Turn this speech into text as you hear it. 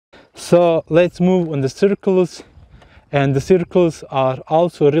So let's move on the circles, and the circles are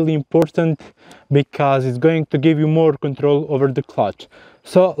also really important because it's going to give you more control over the clutch.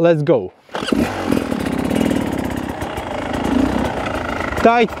 So let's go.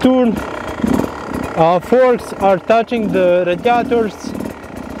 Tight turn, forks are touching the radiators,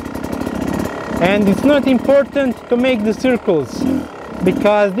 and it's not important to make the circles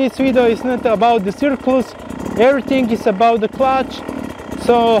because this video is not about the circles, everything is about the clutch.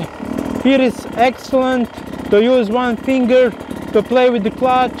 So here is excellent to use one finger to play with the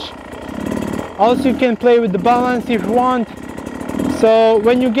clutch. Also you can play with the balance if you want. So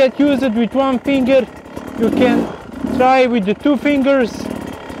when you get used with one finger, you can try with the two fingers.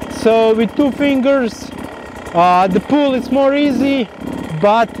 So with two fingers the pull is more easy,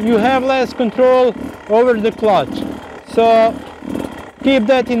 but you have less control over the clutch. So keep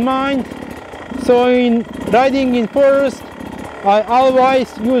that in mind. So in riding in forest, I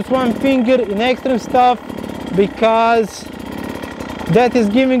always use one finger in extreme stuff because that is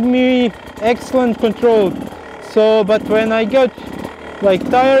giving me excellent control. So but when I get like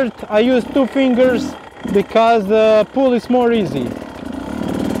tired, I use two fingers because the pull is more easy.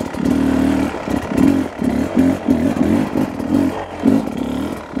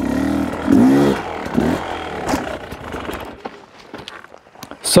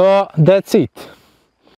 So that's it.